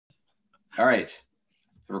All right.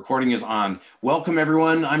 The recording is on. Welcome,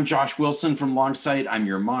 everyone. I'm Josh Wilson from Longsight. I'm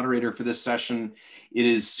your moderator for this session. It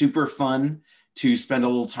is super fun to spend a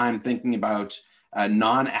little time thinking about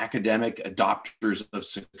non-academic adopters of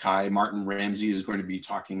Sakai. Martin Ramsey is going to be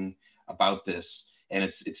talking about this, and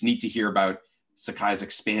it's neat to hear about Sakai's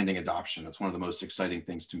expanding adoption. That's one of the most exciting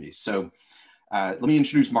things to me. So let me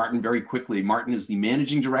introduce Martin very quickly. Martin is the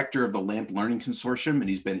managing director of the LAMP Learning Consortium, and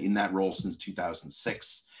he's been in that role since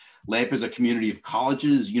 2006. LAMP is a community of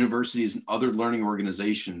colleges, universities, and other learning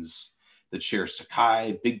organizations that share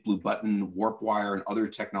Sakai, Big Blue Button, WarpWire, and other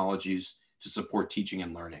technologies to support teaching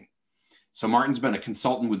and learning. So Martin's been a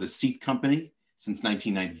consultant with the Seath Company since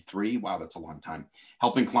 1993. Wow, that's a long time.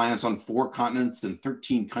 Helping clients on 4 continents and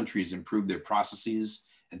 13 countries improve their processes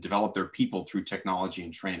and develop their people through technology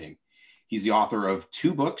and training. He's the author of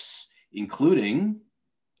 2 books, including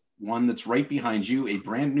one that's right behind you, a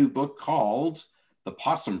brand new book called The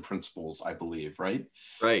Possum Principles, I believe, right?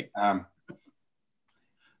 Right.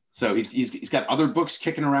 So he's got other books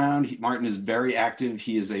kicking around. Martin is very active.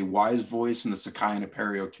 He is a wise voice in the Sakai and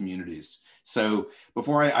Apereo communities. So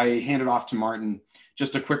before I hand it off to Martin,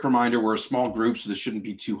 just a quick reminder, we're a small group, so this shouldn't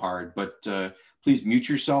be too hard, but please mute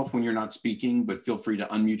yourself when you're not speaking, but feel free to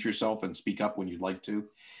unmute yourself and speak up when you'd like to.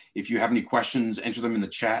 If you have any questions, enter them in the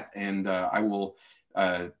chat, and I will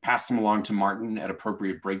pass them along to Martin at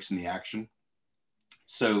appropriate breaks in the action.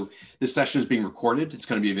 So this session is being recorded. It's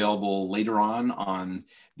going to be available later on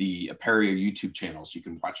the Apereo YouTube channel, so you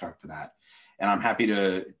can watch out for that. And I'm happy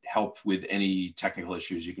to help with any technical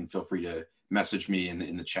issues. You can feel free to message me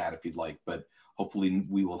in the chat if you'd like, but hopefully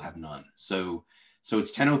we will have none. So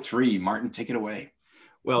it's 10:03. Martin, take it away.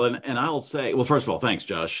 Well, and I'll say, well, first of all, thanks,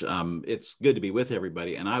 Josh. It's good to be with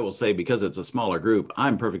everybody. And I will say, because it's a smaller group,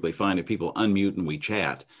 I'm perfectly fine if people unmute and we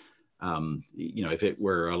chat. You know, if it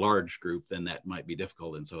were a large group, then that might be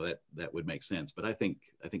difficult, and so that would make sense. But I think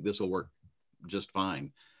this will work just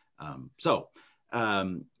fine.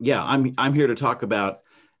 Yeah, I'm here to talk about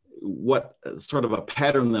what sort of a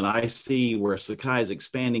pattern that I see where Sakai is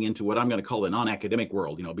expanding into what I'm going to call the non-academic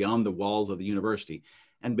world, you know, beyond the walls of the university.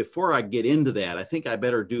 And before I get into that, I think I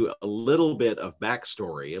better do a little bit of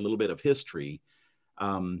backstory, a little bit of history.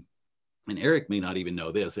 And Eric may not even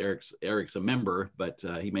know this. Eric's a member, but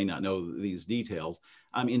he may not know these details.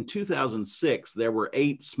 In 2006, there were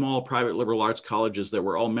 8 small private liberal arts colleges that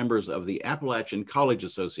were all members of the Appalachian College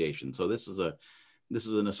Association. So this is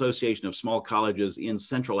an association of small colleges in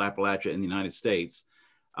Central Appalachia in the United States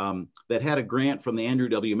that had a grant from the Andrew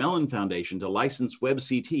W. Mellon Foundation to license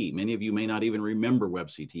WebCT. Many of you may not even remember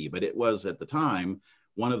WebCT, but it was at the time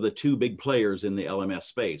one of the 2 big players in the LMS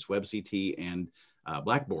space, WebCT and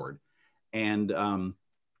Blackboard. And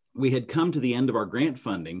we had come to the end of our grant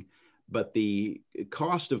funding, but the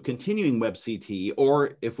cost of continuing WebCT,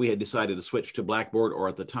 or if we had decided to switch to Blackboard, or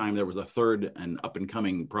at the time there was a third and up and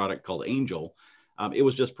coming product called Angel, it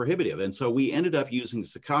was just prohibitive. And so we ended up using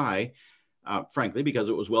Sakai, frankly, because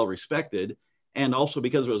it was well respected, and also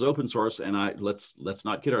because it was open source. And let's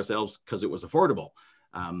not kid ourselves, because it was affordable.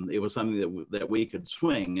 It was something that we could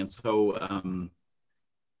swing. And so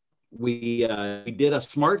we did a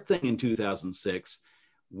smart thing in 2006.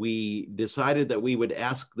 We decided that we would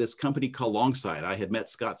ask this company called Longsight. I had met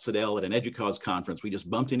Scott Siddell at an EDUCAUSE conference. We just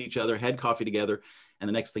bumped into each other, had coffee together, and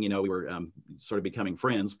the next thing you know, we were sort of becoming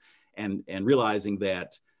friends and realizing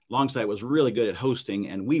that Longsight was really good at hosting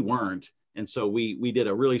and we weren't. And so we did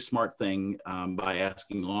a really smart thing by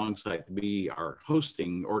asking Longsight to be our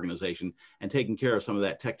hosting organization and taking care of some of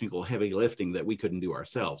that technical heavy lifting that we couldn't do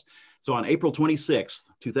ourselves. So on April 26th,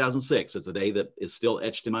 2006, it's a day that is still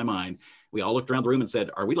etched in my mind. We all looked around the room and said,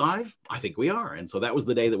 "Are we live? I think we are." And so that was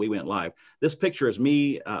the day that we went live. This picture is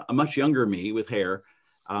me, a much younger me with hair,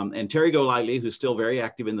 and Terry Golightly, who's still very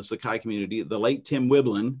active in the Sakai community, the late Tim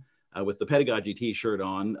Wiblin, with the pedagogy t-shirt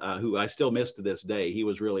on, who I still miss to this day. He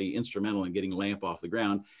was really instrumental in getting LAMP off the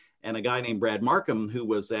ground. And a guy named Brad Markham, who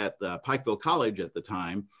was at Pikeville College at the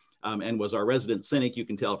time, and was our resident cynic, you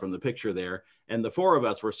can tell from the picture there. And the 4 of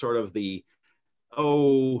us were sort of the,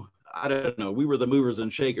 I don't know, we were the movers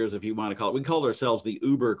and shakers, if you want to call it. We called ourselves the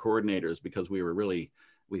Uber coordinators because we were really,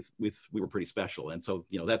 we were pretty special. And so,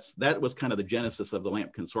 you know, that was kind of the genesis of the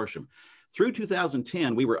LAMP consortium. Through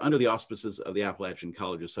 2010, we were under the auspices of the Appalachian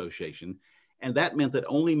College Association. And that meant that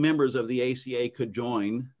only members of the ACA could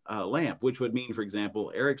join LAMP, which would mean, for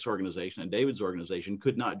example, Eric's organization and David's organization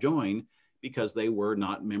could not join because they were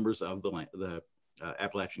not members of the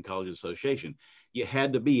Appalachian College Association. You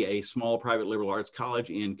had to be a small private liberal arts college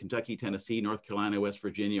in Kentucky, Tennessee, North Carolina, West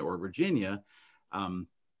Virginia, or Virginia,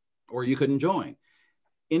 or you couldn't join.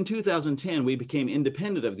 In 2010, we became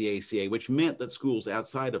independent of the ACA, which meant that schools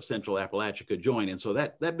outside of Central Appalachia could join. And so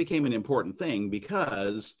that became an important thing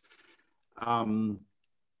because, well,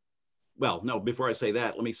 no, before I say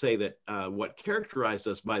that, let me say that what characterized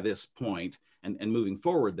us by this point and moving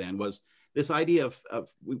forward then was this idea of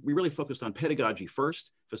we really focused on pedagogy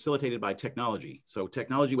first, facilitated by technology. So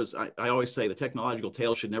technology was, I always say the technological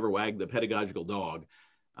tail should never wag the pedagogical dog.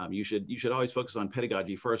 You should always focus on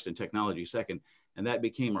pedagogy first and technology second. And that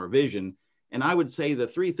became our vision. And I would say the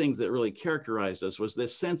three things that really characterized us was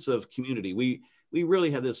this sense of community. We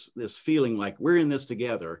really had this feeling like we're in this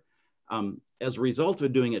together. As a result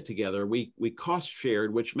of doing it together, we cost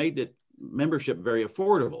shared, which made it membership very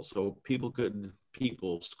affordable. So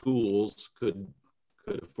schools could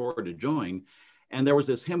afford to join. And there was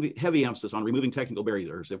this heavy emphasis on removing technical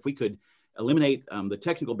barriers. If we could eliminate the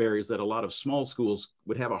technical barriers that a lot of small schools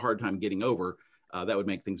would have a hard time getting over, that would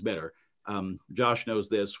make things better. Josh knows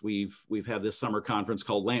this. We've had this summer conference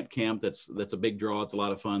called Lamp Camp. That's a big draw. It's a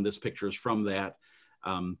lot of fun. This picture is from that.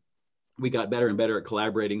 We got better and better at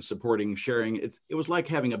collaborating, supporting, sharing. It was like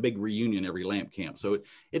having a big reunion every Lamp Camp. So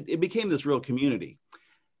it became this real community.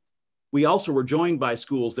 We also were joined by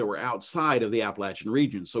schools that were outside of the Appalachian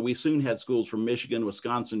region. So we soon had schools from Michigan,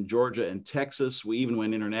 Wisconsin, Georgia, and Texas. We even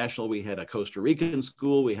went international. We had a Costa Rican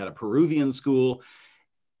school. We had a Peruvian school.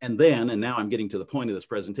 And then, and now I'm getting to the point of this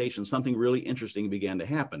presentation, something really interesting began to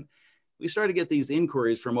happen. We started to get these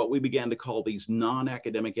inquiries from what we began to call these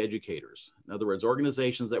non-academic educators. In other words,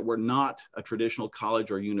 organizations that were not a traditional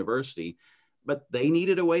college or university, but they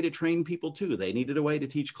needed a way to train people too. They needed a way to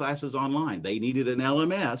teach classes online. They needed an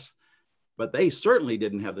LMS, but they certainly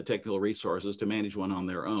didn't have the technical resources to manage one on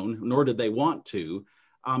their own, nor did they want to.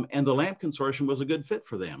 And the LAMP Consortium was a good fit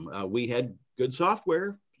for them. We had good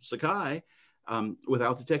software, Sakai,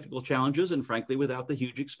 without the technical challenges and frankly, without the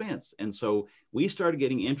huge expense. And so we started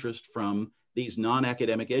getting interest from these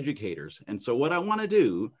non-academic educators. And so what I want to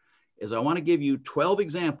do is I want to give you 12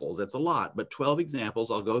 examples. That's a lot, but 12 examples.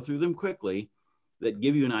 I'll go through them quickly that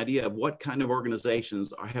give you an idea of what kind of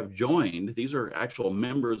organizations have joined. These are actual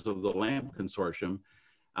members of the LAMP Consortium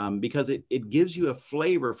because it gives you a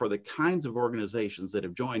flavor for the kinds of organizations that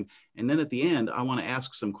have joined. And then at the end, I want to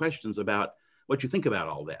ask some questions about what you think about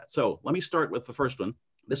all that. So let me start with the first one.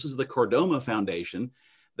 This is the Chordoma Foundation.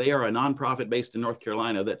 They are a nonprofit based in North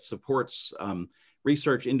Carolina that supports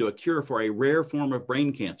research into a cure for a rare form of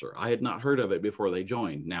brain cancer. I had not heard of it before they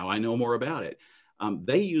joined. Now I know more about it.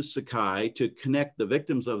 They use Sakai to connect the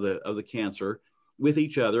victims of the cancer with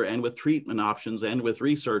each other and with treatment options and with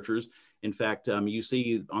researchers. In fact, you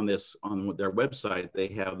see on their website, they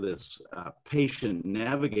have this patient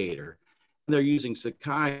navigator. They're using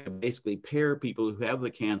Sakai to basically pair people who have the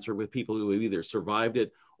cancer with people who have either survived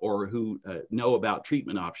it or who know about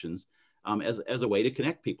treatment options as a way to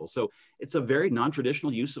connect people. So it's a very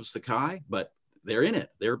non-traditional use of Sakai, but they're in it.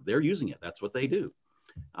 They're using it. That's what they do.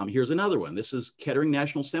 Here's another one. This is Kettering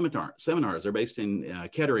National Seminars. They're based in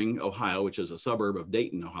Kettering, Ohio, which is a suburb of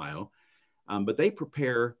Dayton, Ohio. But they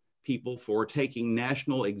prepare people for taking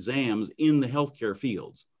national exams in the healthcare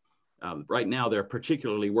fields. Right now, they're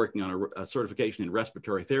particularly working on a certification in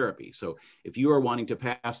respiratory therapy. So if you are wanting to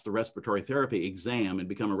pass the respiratory therapy exam and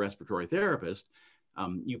become a respiratory therapist,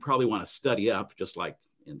 you probably want to study up, just like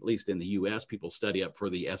at least in the US, people study up for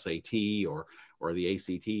the SAT or the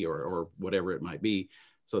ACT or whatever it might be.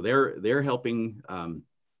 So they're helping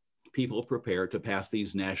people prepare to pass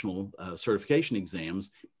these national certification exams,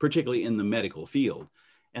 particularly in the medical field.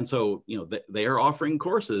 And so, they are offering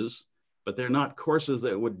courses, but they're not courses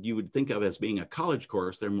that you would think of as being a college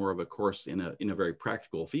course. They're more of a course in a very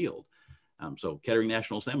practical field. So Kettering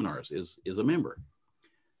National Seminars is a member.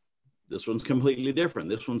 This one's completely different.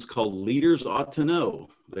 This one's called Leaders Ought to Know.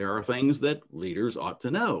 There are things that leaders ought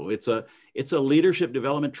to know. It's a leadership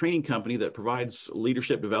development training company that provides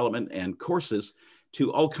leadership development and courses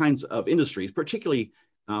to all kinds of industries, particularly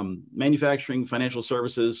manufacturing, financial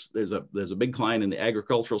services. There's a big client in the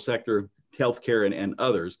agricultural sector, healthcare, and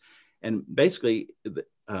others. And basically,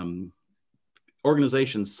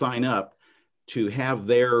 organizations sign up to have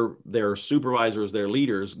their supervisors, their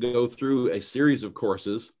leaders, go through a series of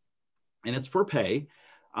courses, and it's for pay.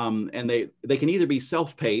 And they can either be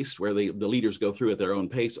self-paced, where the leaders go through at their own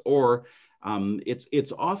pace, or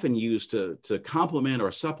it's often used to complement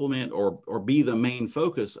or supplement or be the main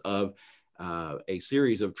focus of a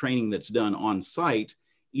series of training that's done on site,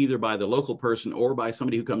 either by the local person or by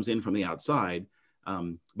somebody who comes in from the outside.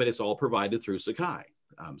 But it's all provided through Sakai.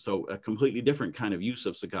 So a completely different kind of use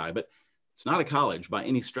of Sakai, but it's not a college by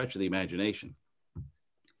any stretch of the imagination.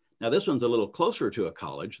 Now, this one's a little closer to a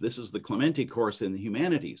college. This is the Clementi course in the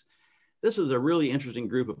humanities. this is a really interesting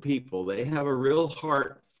group of people. They have a real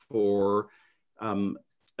heart for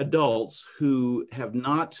adults who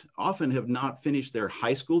often have not finished their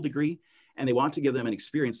high school degree, and they want to give them an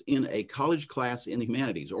experience in a college class in the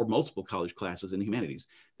humanities or multiple college classes in the humanities.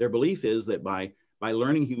 Their belief is that by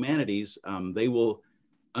learning humanities, they will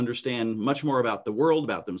understand much more about the world,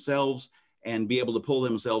 about themselves, and be able to pull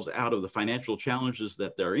themselves out of the financial challenges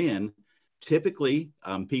that they're in. Typically,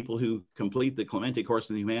 people who complete the Clementi course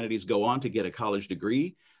in the humanities go on to get a college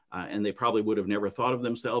degree, and they probably would have never thought of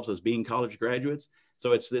themselves as being college graduates.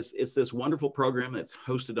 So it's this wonderful program that's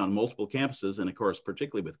hosted on multiple campuses. And of course,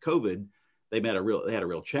 particularly with COVID, they had a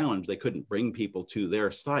real challenge. They couldn't bring people to their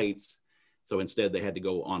sites. So instead they had to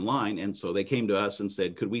go online. And so they came to us and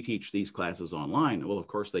said, could we teach these classes online? Well, of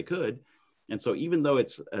course they could. And so even though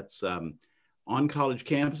it's on college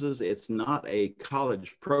campuses, it's not a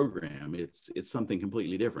college program. It's something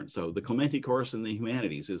completely different. So the Clementi course in the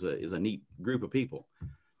humanities is a neat group of people.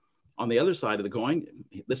 On the other side of the coin,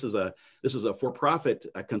 this is a for-profit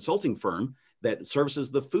consulting firm that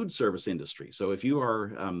services the food service industry. So if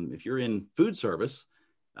you're in food service,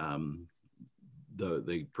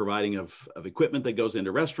 the providing of equipment that goes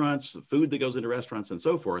into restaurants, the food that goes into restaurants, and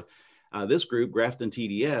so forth, this group, Grafton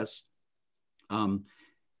TDS,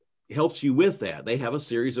 helps you with that. They have a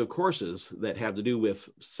series of courses that have to do with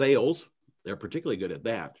sales. They're particularly good at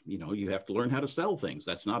that. You have to learn how to sell things.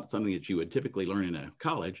 That's not something that you would typically learn in a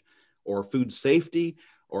college. Or food safety,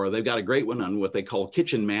 or they've got a great one on what they call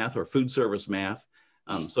kitchen math or food service math.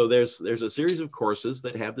 So there's a series of courses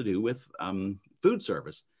that have to do with food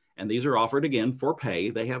service. And these are offered, again, for pay.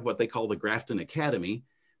 They have what they call the Grafton Academy,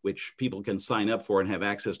 which people can sign up for and have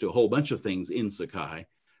access to a whole bunch of things in Sakai.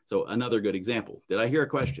 So another good example. Did I hear a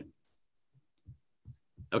question?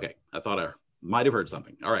 Okay, I thought I might have heard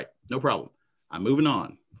something. All right, no problem. I'm moving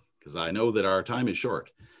on because I know that our time is short.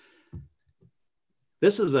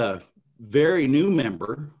 This is a very new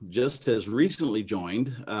member, just has recently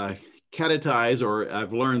joined, Cadetize, or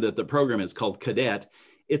I've learned that the program is called Cadet.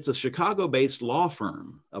 It's a Chicago-based law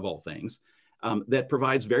firm, of all things, that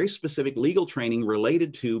provides very specific legal training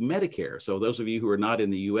related to Medicare. So those of you who are not in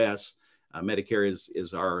the US, Medicare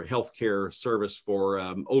is our healthcare service for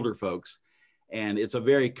older folks. And it's a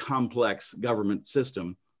very complex government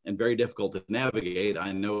system and very difficult to navigate.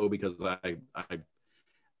 I know because my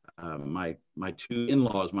two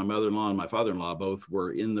in-laws, my mother-in-law and my father-in-law, both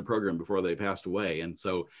were in the program before they passed away. And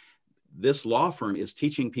so this law firm is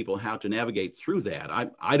teaching people how to navigate through that.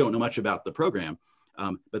 I don't know much about the program,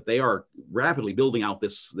 but they are rapidly building out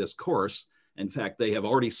this course. In fact, they have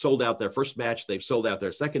already sold out their first batch. They've sold out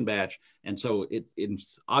their second batch. And so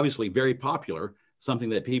it's obviously very popular, something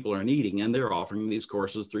that people are needing, and they're offering these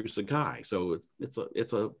courses through Sakai. So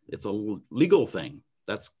it's a legal thing.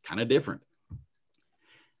 That's kind of different.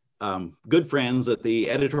 Good friends at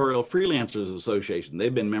the Editorial Freelancers Association.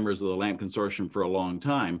 They've been members of the LAMP Consortium for a long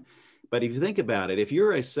time. But if you think about it, if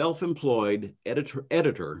you're a self-employed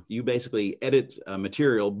editor, you basically edit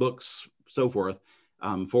material, books, so forth,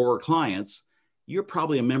 for clients, you're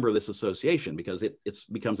probably a member of this association because it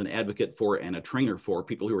becomes an advocate for and a trainer for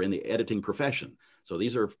people who are in the editing profession. So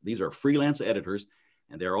these are freelance editors,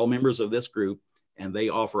 and they're all members of this group, and they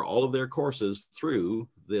offer all of their courses through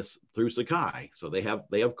Sakai. So they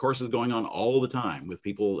have courses going on all the time with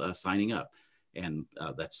people signing up, and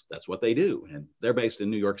that's what they do. And they're based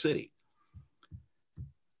in New York City.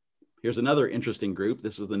 Here's another interesting group.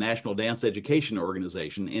 This is the National Dance Education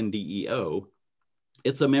Organization, NDEO.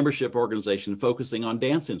 It's a membership organization focusing on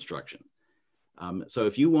dance instruction. So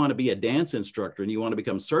if you want to be a dance instructor and you want to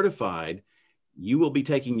become certified, you will be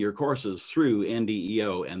taking your courses through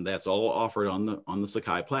NDEO, and that's all offered on the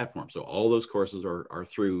Sakai platform. So all those courses are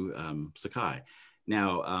through Sakai.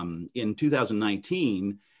 Now, in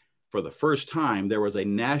 2019, for the first time, there was a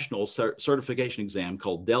national certification exam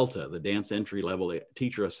called Delta, the Dance Entry Level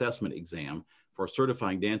Teacher Assessment Exam for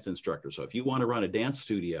certifying dance instructors. So if you want to run a dance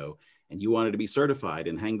studio and you wanted to be certified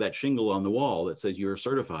and hang that shingle on the wall that says you're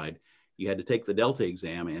certified, you had to take the Delta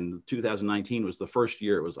exam, and 2019 was the first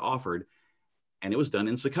year it was offered. And it was done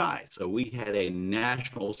in Sakai. So we had a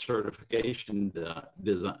national certification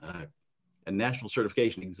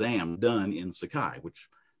exam done in Sakai, which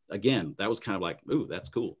again, that was kind of like, ooh, that's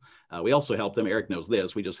cool. We also helped them, Eric knows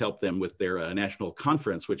this, we just helped them with their national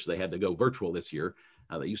conference, which they had to go virtual this year.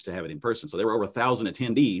 They used to have it in person. So there were over 1,000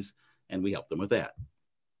 attendees, and we helped them with that.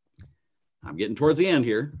 I'm getting towards the end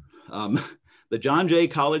here. The John Jay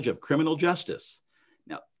College of Criminal Justice.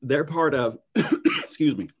 Now, they're part of,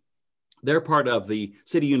 excuse me, they're part of the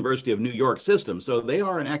City University of New York system. So they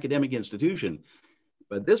are an academic institution,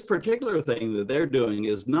 but this particular thing that they're doing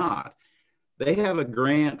is not. They have a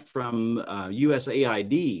grant from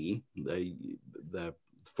USAID, the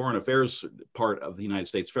foreign affairs part of the United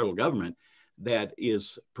States federal government, that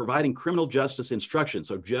is providing criminal justice instruction.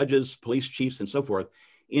 So judges, police chiefs, and so forth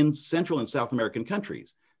in Central and South American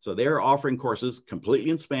countries. So they're offering courses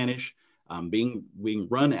completely in Spanish, being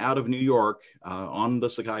run out of New York on the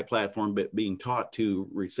Sakai platform, but being taught to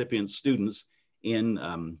recipient students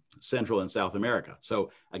in Central and South America.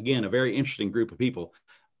 So again, a very interesting group of people,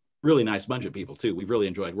 really nice bunch of people too. We've really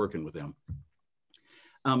enjoyed working with them.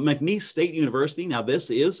 McNeese State University, now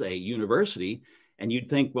this is a university, and you'd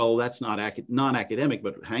think, well, that's not non-academic,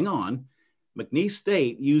 but hang on. McNeese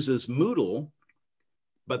State uses Moodle,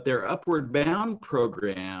 but their Upward Bound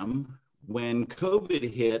program, when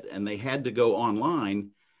COVID hit and they had to go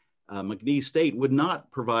online, McNeese State would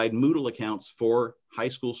not provide Moodle accounts for high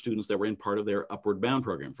school students that were in part of their Upward Bound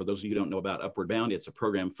program. For those of you who don't know about Upward Bound, it's a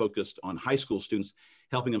program focused on high school students,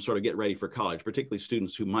 helping them sort of get ready for college, particularly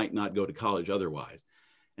students who might not go to college otherwise.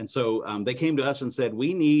 And so they came to us and said,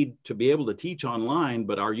 we need to be able to teach online,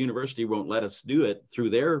 but our university won't let us do it through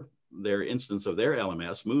their instance of their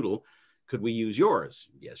LMS, Moodle. Could we use yours?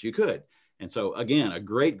 Yes, you could. And so again, a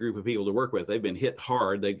great group of people to work with. They've been hit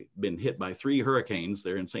hard. They've been hit by 3 hurricanes.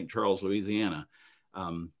 They're in St. Charles, Louisiana.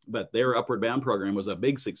 But their Upward Bound program was a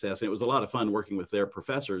big success. And it was a lot of fun working with their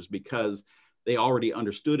professors because they already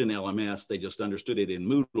understood an LMS. They just understood it in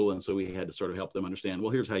Moodle. And so we had to sort of help them understand,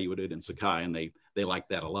 well, here's how you would do it in Sakai. And they liked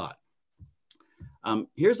that a lot.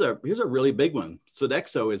 Here's a really big one.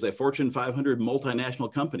 Sodexo is a Fortune 500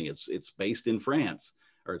 multinational company. It's based in France,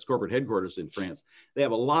 or its corporate headquarters in France. They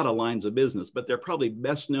have a lot of lines of business, but they're probably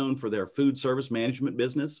best known for their food service management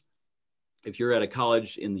business. If you're at a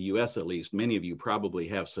college in the US, at least, many of you probably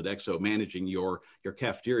have Sodexo managing your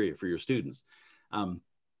cafeteria for your students.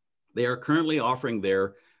 They are currently offering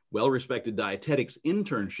their well-respected dietetics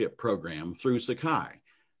internship program through Sakai.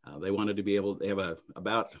 They wanted to be able, they have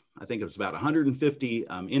I think it's about 150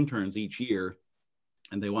 interns each year,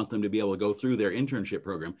 and they want them to be able to go through their internship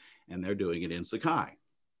program, and they're doing it in Sakai.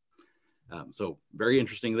 So very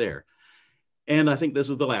interesting there. And I think this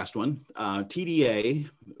is the last one. TDA,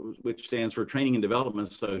 which stands for Training and Development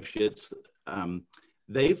Associates,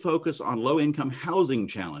 they focus on low-income housing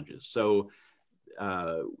challenges. So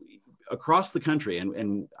across the country,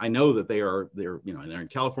 and I know that they're in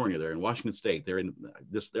California, they're in Washington State,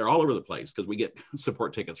 they're all over the place because we get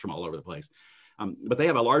support tickets from all over the place. But they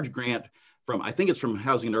have a large grant from, I think it's from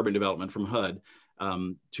Housing and Urban Development, from HUD,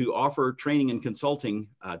 to offer training and consulting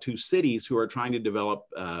to cities who are trying to develop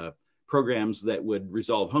programs that would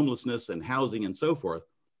resolve homelessness and housing and so forth,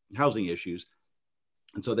 housing issues.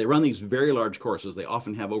 And so they run these very large courses. They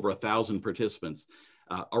often have over 1,000 participants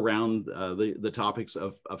around the topics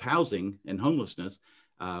of housing and homelessness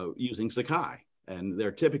using Sakai. And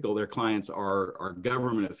their clients are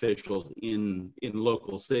government officials in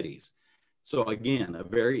local cities. So again, a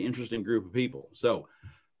very interesting group of people. So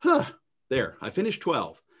there, I finished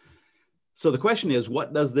 12. So the question is,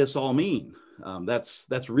 what does this all mean?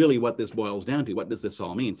 That's really what this boils down to. What does this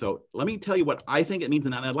all mean? So let me tell you what I think it means,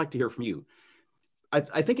 and I'd like to hear from you.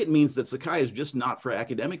 I think it means that Sakai is just not for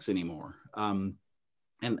academics anymore.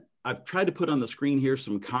 And I've tried to put on the screen here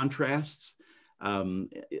some contrasts.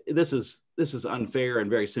 This is unfair and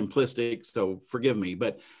very simplistic, so forgive me.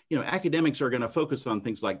 But academics are going to focus on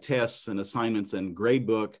things like tests and assignments and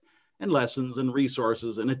gradebook and lessons and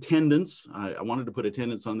resources and attendance. I wanted to put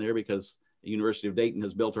attendance on there because the University of Dayton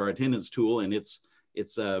has built our attendance tool, and it's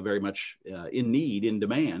very much in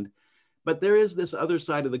demand. But there is this other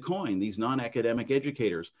side of the coin, these non-academic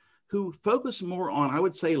educators who focus more on, I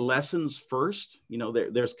would say, lessons first.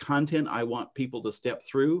 There's content I want people to step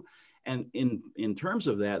through. And in terms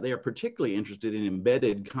of that, they are particularly interested in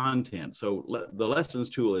embedded content. So the lessons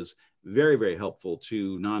tool is very, very helpful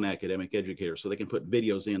to non-academic educators. So they can put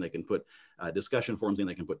videos in, they can put discussion forums in,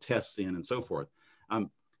 they can put tests in, and so forth.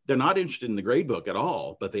 They're not interested in the gradebook at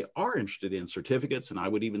all, but they are interested in certificates, and I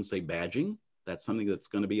would even say badging. That's something that's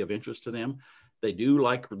going to be of interest to them. They do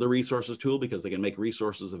like the resources tool because they can make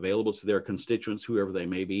resources available to their constituents, whoever they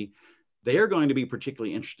may be. They are going to be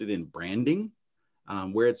particularly interested in branding,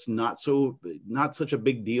 where it's not such a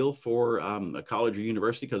big deal for a college or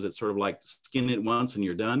university because it's sort of like skin it once and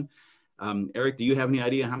you're done. Eric, do you have any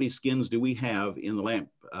idea how many skins do we have in the LAMP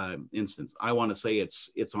instance? I want to say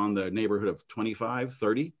it's on the neighborhood of 25,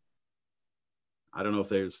 30. I don't know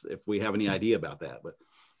if we have any idea about that, but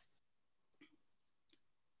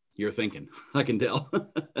you're thinking, I can tell.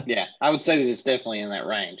 Yeah, I would say that it's definitely in that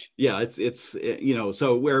range. Yeah, it's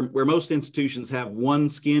so where most institutions have one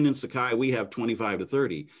skin in Sakai, we have 25 to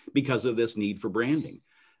 30 because of this need for branding.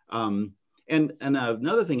 And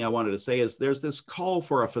another thing I wanted to say is there's this call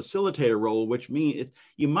for a facilitator role, which means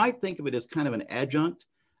you might think of it as kind of an adjunct.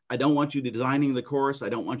 I don't want you designing the course. I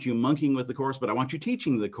don't want you monkeying with the course, but I want you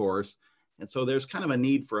teaching the course. And so there's kind of a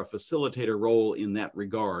need for a facilitator role in that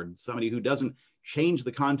regard, somebody who doesn't change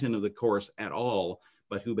the content of the course at all,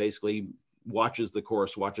 but who basically watches the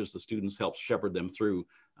course, watches the students, helps shepherd them through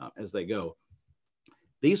as they go.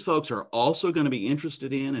 These folks are also going to be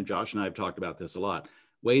interested in, and Josh and I have talked about this a lot,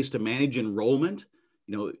 ways to manage enrollment.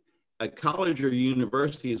 You know, a college or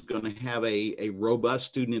university is going to have a robust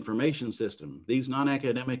student information system. These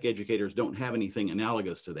non-academic educators don't have anything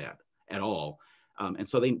analogous to that at all. And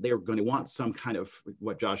so they're going to want some kind of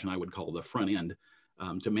what Josh and I would call the front end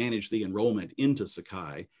to manage the enrollment into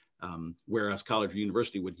Sakai. Whereas college or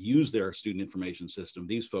university would use their student information system,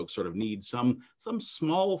 these folks sort of need some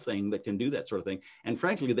small thing that can do that sort of thing. And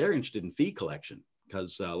frankly, they're interested in fee collection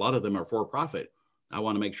because a lot of them are for profit. I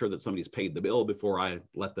want to make sure that somebody's paid the bill before I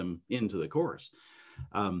let them into the course.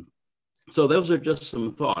 So those are just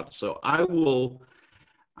some thoughts. So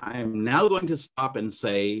I'm now going to stop and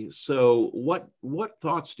say, so what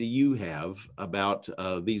thoughts do you have about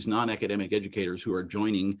these non-academic educators who are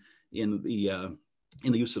joining in the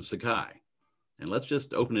use of Sakai? And let's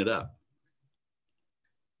just open it up.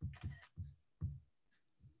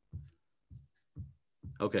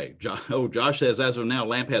 Okay, Josh says, as of now,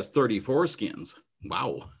 LAMP has 34 skins.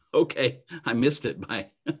 Wow, okay, I missed it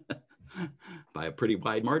by, by a pretty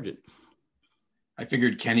wide margin. I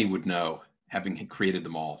figured Kenny would know, having created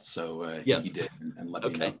them all, so yes. He did, and let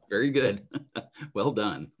me know. Okay, very good. Well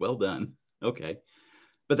done, well done. Okay.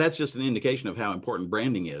 But that's just an indication of how important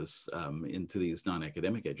branding is into these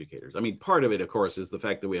non-academic educators. I mean, part of it, of course, is the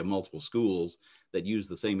fact that we have multiple schools that use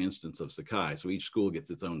the same instance of Sakai. So each school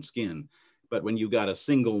gets its own skin. But when you've got a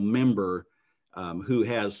single member who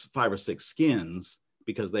has 5 or 6 skins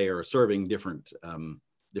because they are serving different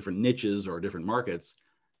niches or different markets,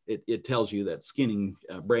 it tells you that skinning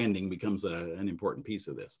branding becomes an important piece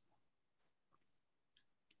of this.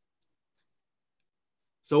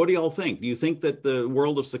 So what do y'all think? Do you think that the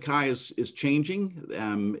world of Sakai is changing?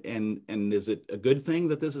 And is it a good thing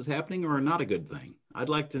that this is happening or not a good thing? I'd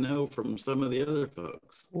like to know from some of the other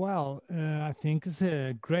folks. Well, I think it's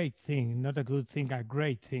a great thing, not a good thing, a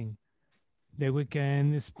great thing, that we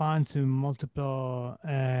can expand to multiple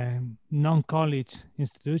non-college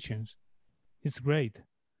institutions. It's great.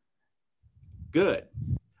 Good.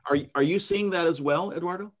 Are you seeing that as well,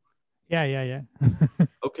 Eduardo? Yeah.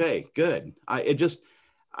 Okay, good. I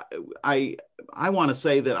want to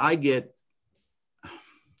say that I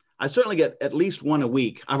certainly get at least one a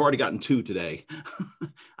week. I've already gotten 2 today.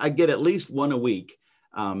 I get at least one a week.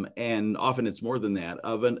 And often it's more than that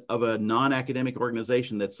of a non-academic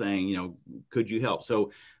organization that's saying, you know, could you help?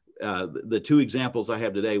 So the 2 examples I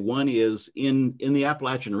have today, one is in the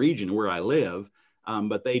Appalachian region where I live,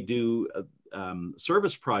 but they do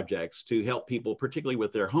service projects to help people, particularly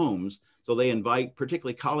with their homes. So they invite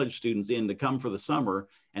particularly college students in to come for the summer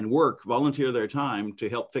and volunteer their time to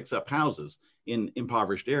help fix up houses in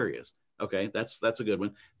impoverished areas. Okay, that's a good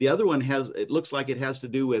one. The other one it looks like it has to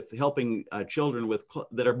do with helping children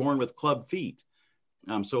that are born with club feet.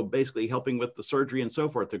 So basically helping with the surgery and so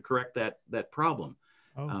forth to correct that problem.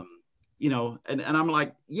 Oh. You know, and I'm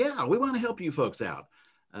like, yeah, we want to help you folks out.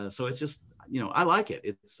 So it's just, you know, I like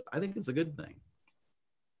it. I think it's a good thing.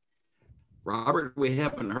 Robert, we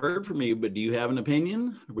haven't heard from you, but do you have an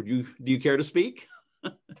opinion? Do you care to speak?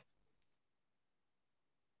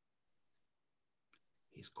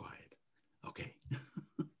 He's quiet. Okay.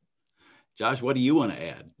 Josh, what do you want to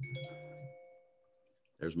add?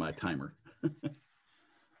 There's my timer.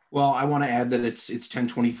 Well, I want to add that it's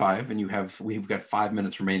 10:25 and we've got 5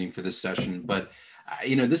 minutes remaining for this session, but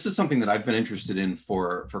you know, this is something that I've been interested in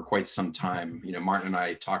for quite some time. You know, Martin and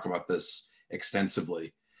I talk about this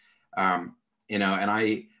extensively. You know, and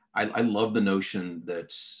I love the notion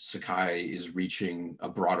that Sakai is reaching a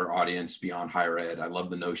broader audience beyond higher ed. I love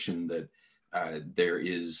the notion that there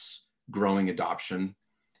is growing adoption.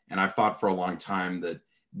 And I've thought for a long time that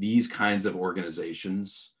these kinds of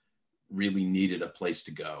organizations really needed a place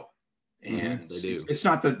to go. And they do. It's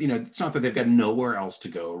not that, you know, it's not that they've got nowhere else to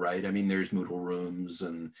go, right? I mean, there's Moodle rooms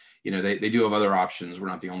and, you know, they do have other options. We're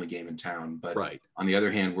not the only game in town, but right. On the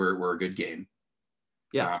other hand, we're a good game.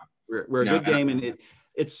 Yeah, we're a good game. And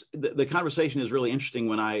it's the conversation is really interesting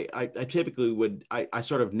when I typically I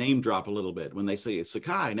sort of name drop a little bit when they say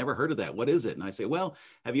Sakai, I never heard of that. What is it? And I say, well,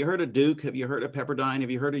 have you heard of Duke? Have you heard of Pepperdine?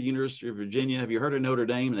 Have you heard of University of Virginia? Have you heard of Notre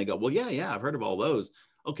Dame? And they go, well, yeah, I've heard of all those.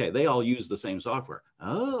 Okay, they all use the same software.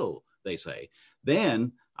 Oh, they say.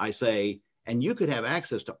 Then I say, and you could have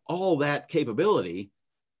access to all that capability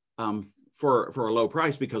for a low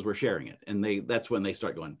price because we're sharing it. And that's when they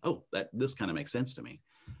start going, oh, this kind of makes sense to me.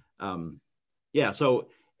 Yeah, so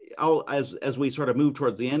as we sort of move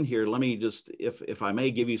towards the end here, let me just, if I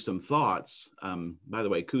may, give you some thoughts. By the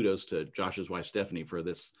way, kudos to Josh's wife, Stephanie, for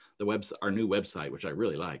our new website, which I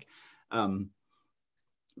really like.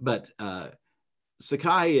 But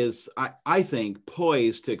Sakai is, I think,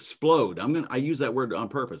 poised to explode. I use that word on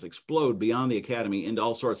purpose, explode beyond the academy into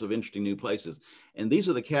all sorts of interesting new places. And these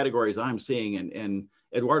are the categories I'm seeing. And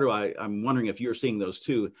Eduardo, I'm wondering if you're seeing those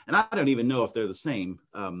too. And I don't even know if they're the same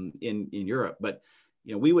in Europe, but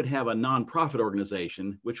we would have a nonprofit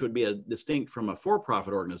organization, which would be distinct from a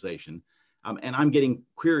for-profit organization. And I'm getting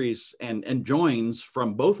queries and joins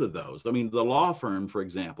from both of those. I mean, the law firm, for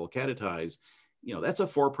example, Catetize, that's a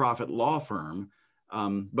for-profit law firm.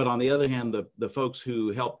 But on the other hand, the folks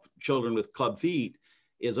who help children with club feet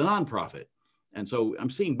is a nonprofit. And so I'm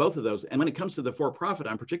seeing both of those. And when it comes to the for-profit,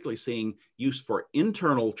 I'm particularly seeing use for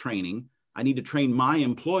internal training. I need to train my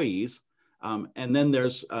employees. And then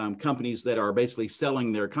there's companies that are basically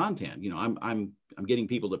selling their content. I'm getting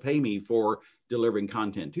people to pay me for delivering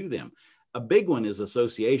content to them. A big one is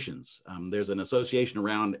associations. There's an association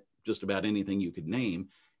around just about anything you could name.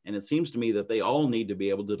 And it seems to me that they all need to be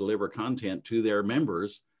able to deliver content to their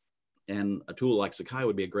members. And a tool like Sakai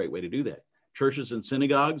would be a great way to do that. Churches and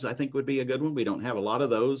synagogues, I think, would be a good one. We don't have a lot of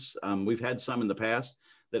those. We've had some in the past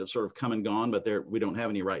that have sort of come and gone, but we don't have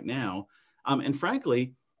any right now. And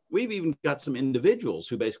frankly, we've even got some individuals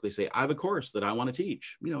who basically say, I have a course that I want to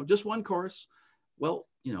teach, just one course. Well,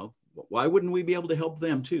 why wouldn't we be able to help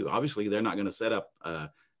them too? Obviously, they're not going to set up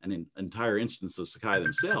an entire instance of Sakai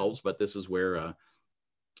themselves, but this is where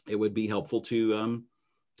it would be helpful to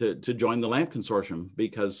join the LAMP consortium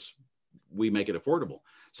because we make it affordable.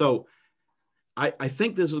 So I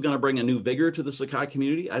think this is going to bring a new vigor to the Sakai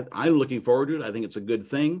community. I'm looking forward to it. I think it's a good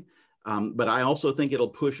thing. But I also think it'll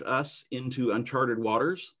push us into uncharted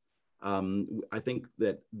waters. I think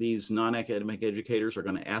that these non-academic educators are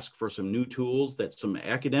going to ask for some new tools that some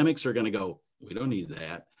academics are going to go, we don't need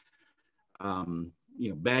that.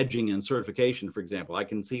 Badging and certification, for example, I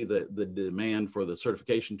can see the demand for the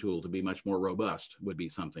certification tool to be much more robust would be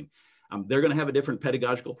something. They're going to have a different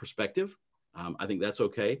pedagogical perspective. I think that's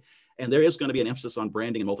okay. And there is going to be an emphasis on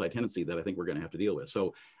branding and multi-tenancy that I think we're going to have to deal with.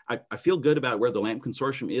 So I feel good about where the LAMP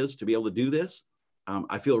consortium is to be able to do this.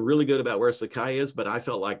 I feel really good about where Sakai is, but I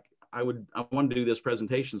felt like I wanted to do this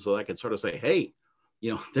presentation so I could sort of say, hey,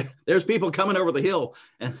 there's people coming over the hill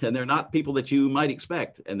and they're not people that you might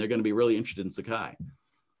expect. And they're going to be really interested in Sakai.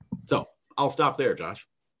 So I'll stop there, Josh.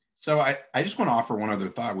 So I just want to offer one other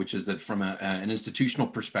thought, which is that from an institutional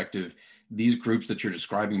perspective, these groups that you're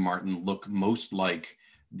describing, Martin, look most like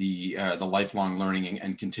the lifelong learning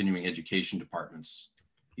and continuing education departments.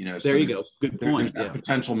 There you go. Good point. There's that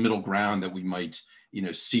potential middle ground that we might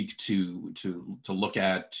seek to look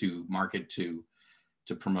at, to market, to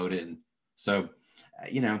promote in. So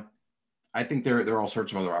I think there are all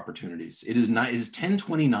sorts of other opportunities. It is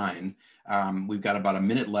 10:29. We've got about a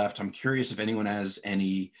minute left. I'm curious if anyone has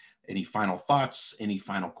any final thoughts, any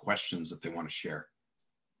final questions that they want to share.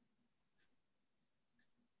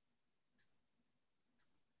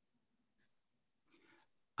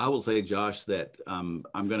 I will say, Josh, that I'm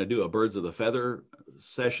going to do a birds of the feather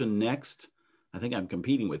session next. I think I'm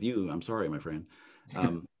competing with you. I'm sorry, my friend.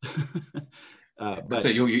 But so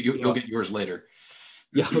you'll get yours later.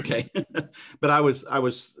 Yeah, okay. But I was,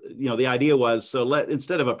 the idea was, so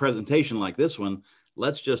instead of a presentation like this one,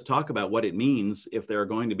 let's just talk about what it means if there are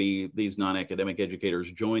going to be these non-academic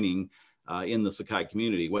educators joining in the Sakai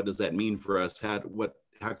community. What does that mean for us?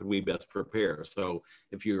 How could we best prepare? So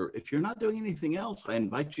if you're not doing anything else, I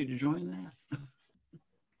invite you to join that.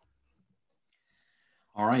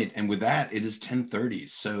 All right, and with that, it is 10:30.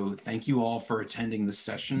 So thank you all for attending this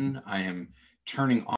session. I am turning off